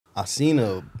I seen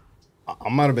I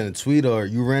might have been a tweet or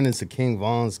you ran into King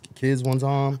Von's kids one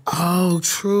time. Oh,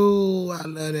 true. I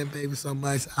love that baby so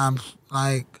much. I'm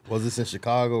like, Was this in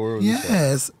Chicago or was this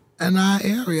yes, in our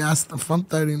area. I'm from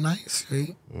 39th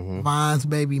Street. Von's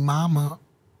baby mama,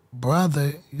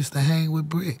 brother used to hang with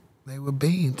Brick. They were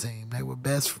Bean Team. They were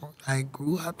best friends. They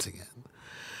grew up together.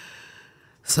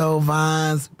 So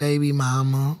Von's baby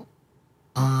mama,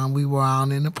 we were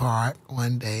out in the park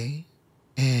one day,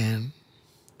 and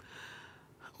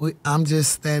I'm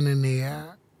just standing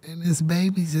there, and this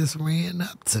baby just ran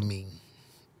up to me.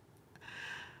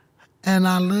 And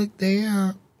I looked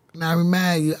there, and I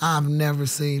remind you, I've never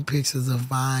seen pictures of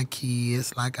Von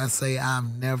kids. Like I say,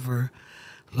 I've never,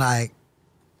 I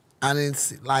didn't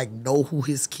see, know who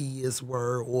his kids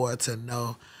were or to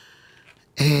know.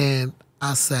 And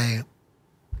I say,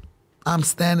 I'm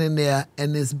standing there,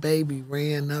 and this baby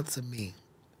ran up to me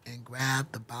and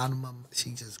grabbed the bottom of she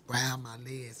just grabbed my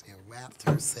legs and wrapped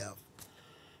herself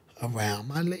around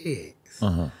my legs.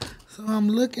 So I'm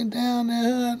looking down at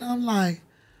her, and I'm like,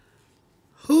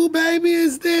 who baby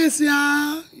is this,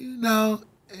 y'all? You know,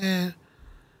 and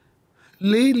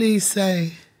Lily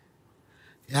say,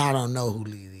 y'all don't know who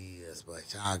Lily is, but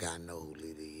y'all gotta know who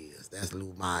Lily is. That's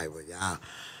Lou Myra,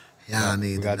 Y'all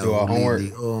need to know do our homework.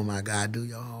 Lily. Oh my God, do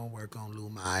your homework on Lou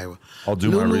Myra. I'll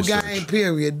do my research. Gang,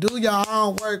 period. Do your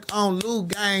homework on Lou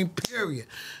Gang, period.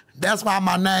 That's why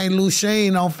my name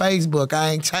Lucine on Facebook.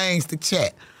 I ain't changed the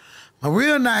chat. My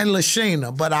real name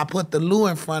Lashina, but I put the Lou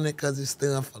in front of it because it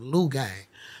stood for Lou Gang.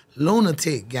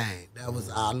 Lunatic Gang. That was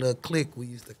our little clique we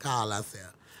used to call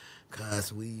ourselves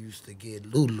because we used to get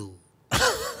Lulu.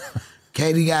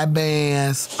 Katie got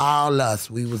bands, all us.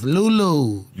 We was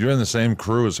Lulu. You're in the same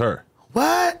crew as her.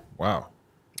 What? Wow.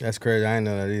 That's crazy. I didn't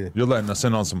know that either. You're letting us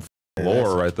in on some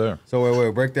lore right there. So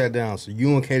wait, break that down. So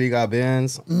you and Katie got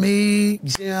bands? Me,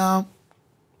 Jim,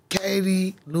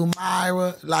 Katie, Lou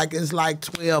Myra, it's like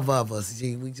 12 of us.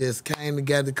 G. We just came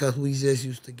together because we just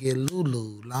used to get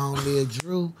Lulu. Long live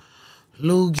Drew.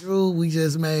 Lou Drew, we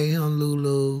just made him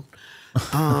Lulu.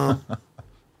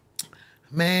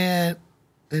 Man,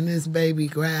 and this baby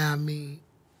grabbed me.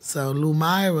 So Lou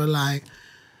Myra,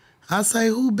 I say,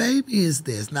 who baby is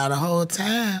this? Now the whole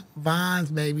time, Von's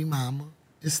baby mama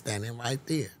is standing right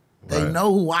there. They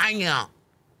know who I am,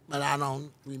 but I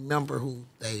don't remember who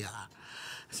they are.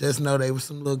 Just know they were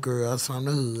some little girls from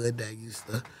the hood that used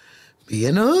to be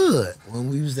in the hood when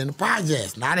we was in the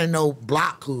projects. Not in no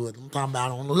block hood. I'm talking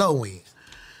about on the low end.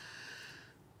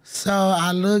 So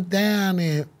I look down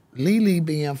and Lily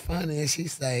being funny and she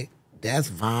say, that's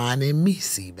Von and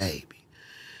Missy, baby.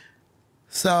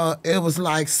 So it was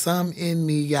like something in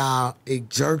me, y'all, it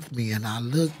jerked me and I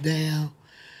looked down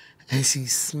and she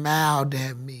smiled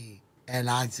at me and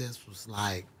I just was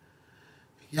like,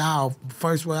 y'all,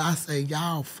 first word I say,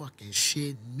 y'all fucking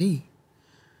shitting me.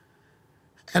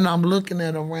 And I'm looking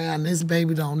at around, this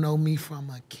baby don't know me from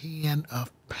a can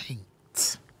of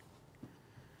paint.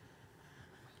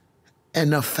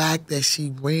 And the fact that she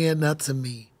ran up to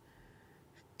me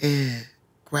and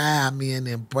grabbed me and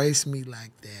embraced me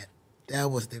like that,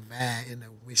 that was divine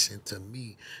intuition to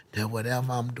me that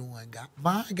whatever I'm doing,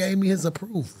 God gave me his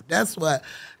approval. That's what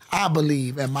I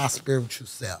believe in my spiritual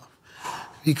self.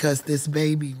 Because this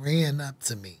baby ran up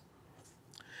to me.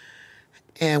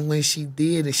 And when she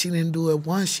did it, she didn't do it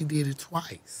once, she did it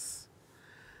twice.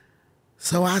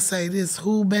 So I say, this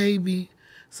who, baby?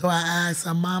 So I asked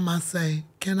her mom, I say,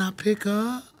 can I pick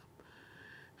her up?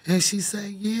 And she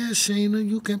said, yeah, Sheena,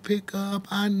 you can pick her up.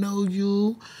 I know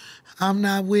you. I'm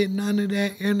not with none of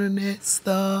that internet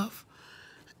stuff.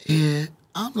 And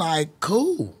I'm like,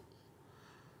 cool.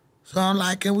 So I'm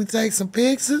like, can we take some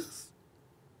pictures?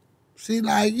 She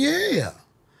like, yeah.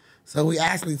 So we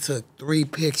actually took 3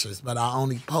 pictures, but I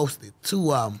only posted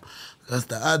 2 of them because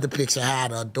the other picture had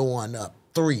her doing up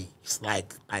 3. It's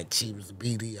like she was a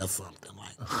BD or something,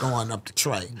 like going up the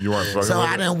tray. You weren't fucking So with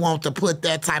I it? didn't want to put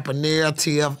that type of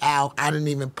narrative out. I didn't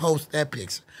even post that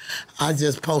picture. I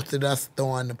just posted us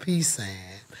throwing the peace sign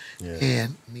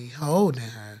and me holding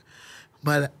her.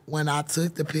 But when I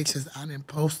took the pictures, I didn't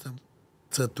post them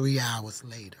till 3 hours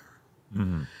later.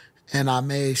 Mm-hmm. And I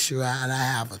made sure I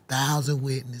have 1,000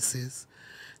 witnesses.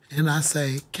 And I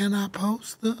say, can I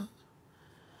post her? And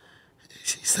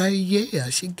she say, yeah.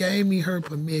 She gave me her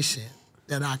permission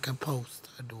that I can post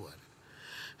her daughter.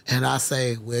 And I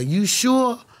say, well, you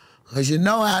sure? Because you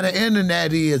know how the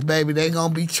internet is, baby. They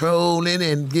going to be trolling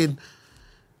and getting...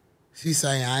 She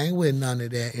say, I ain't with none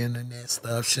of that internet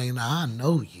stuff, Sheena. I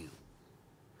know you.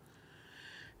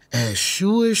 As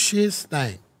sure as shit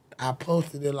stink. I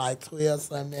posted it like 12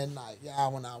 something that night.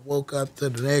 Y'all, when I woke up to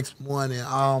the next morning,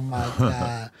 oh my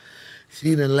God.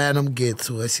 She didn't let them get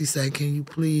to it. She said, can you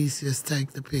please just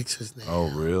take the pictures now? Oh,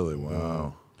 really?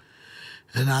 Wow.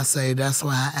 And I say, that's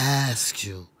why I asked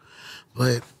you.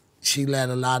 But she let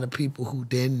a lot of people who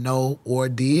didn't know or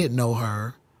did know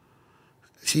her,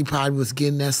 she probably was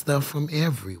getting that stuff from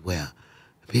everywhere.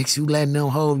 Pics, you letting her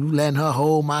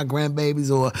hold my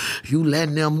grandbabies, or you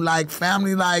letting them like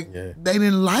family, like they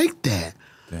didn't like that.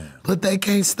 Damn. But they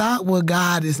can't stop what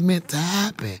God is meant to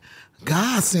happen.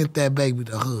 God sent that baby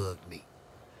to hug me.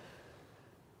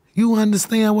 You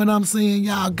understand what I'm saying,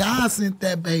 y'all? God sent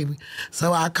that baby.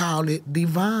 So I call it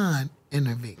divine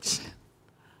intervention.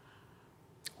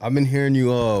 I've been hearing you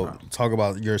talk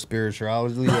about your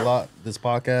spirituality a lot this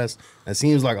podcast. It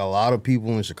seems like a lot of people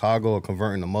in Chicago are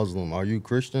converting to Muslim. Are you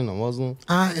Christian or Muslim?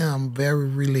 I am very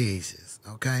religious,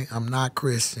 okay? I'm not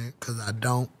Christian because I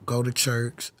don't go to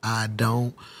church. I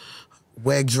don't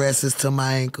wear dresses to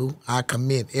my ankle. I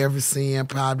commit every sin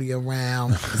probably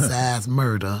around besides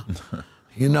murder.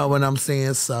 You know what I'm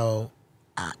saying? So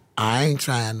I ain't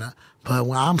trying to, but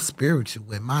when I'm spiritual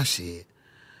with my shit.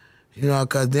 You know,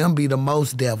 because them be the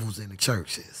most devils in the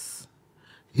churches.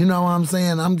 You know what I'm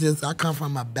saying? I come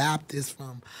from a Baptist,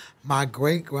 from my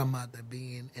great-grandmother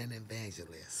being an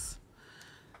evangelist.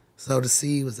 So the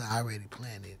seed was already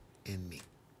planted in me.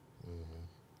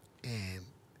 Mm-hmm. And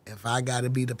if I got to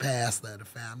be the pastor of the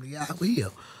family, I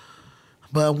will.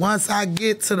 But once I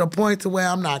get to the point to where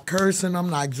I'm not cursing, I'm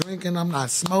not drinking, I'm not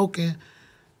smoking,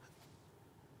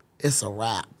 it's a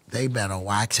wrap. They better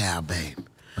watch out, baby.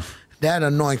 That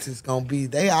anointing's gonna be,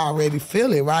 they already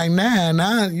feel it right now. And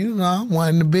I'm one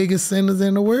of the biggest sinners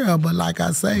in the world. But like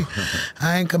I say,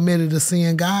 I ain't committed to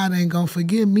sin. God ain't gonna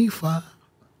forgive me for.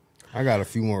 I got a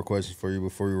few more questions for you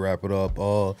before we wrap it up.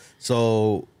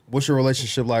 So what's your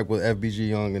relationship like with FBG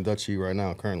Young and Dutchie right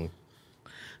now, currently?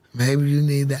 Maybe you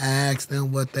need to ask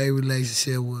them what their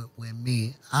relationship with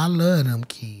me. I love them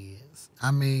kids.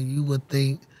 I mean, you would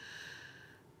think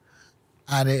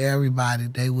out of everybody,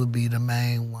 they would be the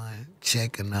main one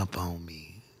checking up on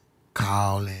me,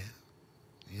 calling,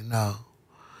 you know.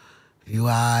 You all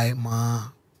right,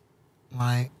 Mom?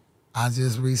 Like, I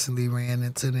just recently ran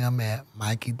into them at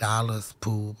Mikey Dollar's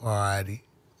pool party.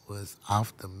 Was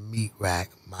off the meat rack,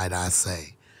 might I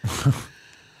say.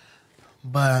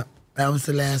 But that was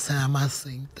the last time I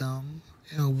seen them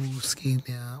and Wooski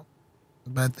now.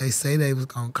 But they say they was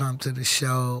gonna come to the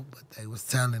show, but they was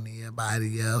telling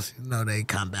everybody else, you know, they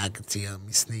come back and tell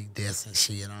me sneak this and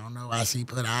shit. I don't know why she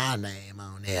put our name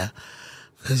on there,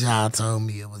 because y'all told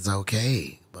me it was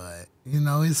okay. But, you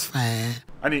know, it's fine.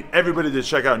 I need everybody to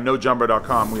check out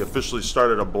NoJumper.com. We officially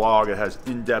started a blog. It has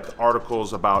in-depth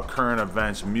articles about current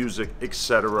events, music,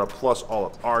 etc., plus all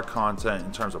of our content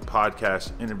in terms of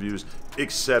podcasts, interviews,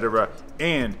 etc.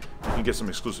 And you can get some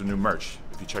exclusive new merch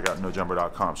if you check out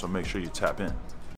NoJumper.com, so make sure you tap in.